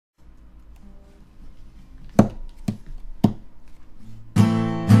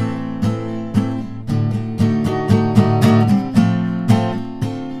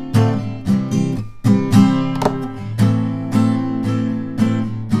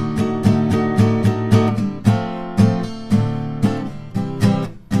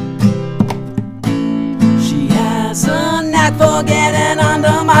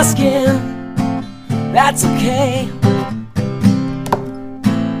my skin, that's okay.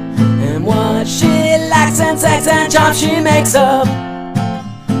 And what she likes and sex and charm she makes up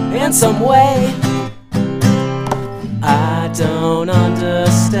in some way. I don't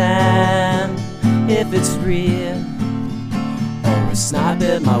understand if it's real or a snipe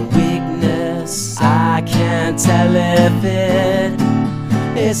at my weakness. I can't tell if it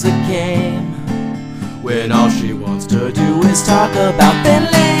is a game when all she wants to do is talk about Thin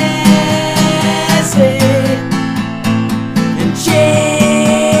Lizzy and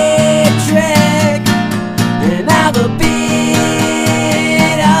cheap trick, and how the Beatles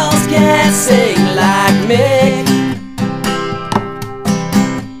can't sing like Mick.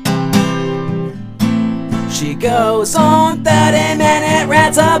 She goes on 30-minute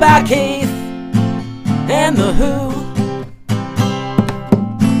rants about Keith and the Who,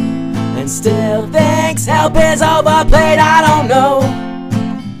 and still thinks help is overplayed. I don't know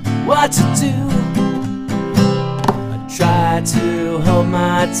what to do. I try to hold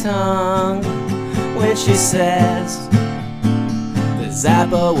my tongue when she says that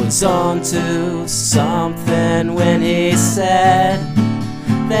Zappa was on to something when he said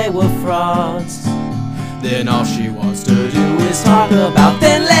they were frauds. Then all she wants to do is talk about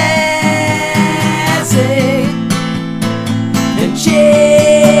Thin Lizzy and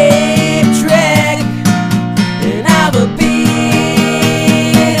cheap trick, and how the Beatles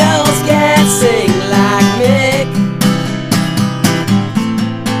can't sing like Mick.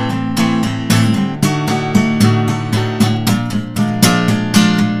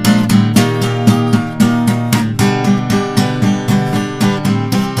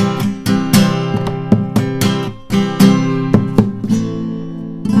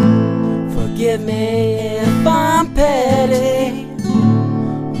 Forgive me if I'm petty,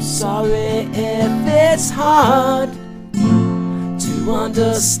 I'm sorry if it's hard to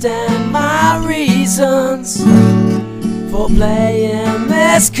understand my reasons for playing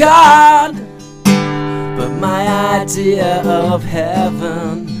this card. But my idea of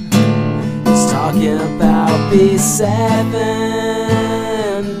heaven is talking about B7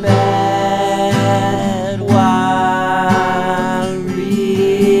 bad wire revolver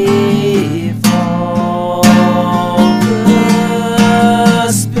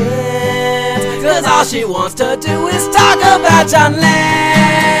spins. 'Cause all she wants to do is talk about John Lennon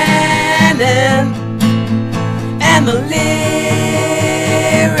and the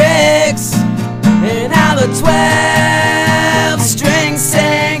lyrics, and how the 12 strings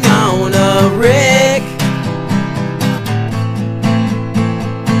sing on a rig.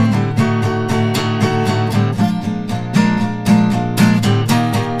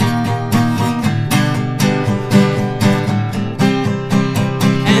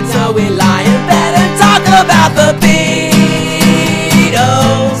 And so we lie in bed and talk about the Beatles,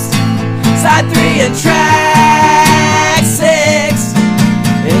 side 3 and track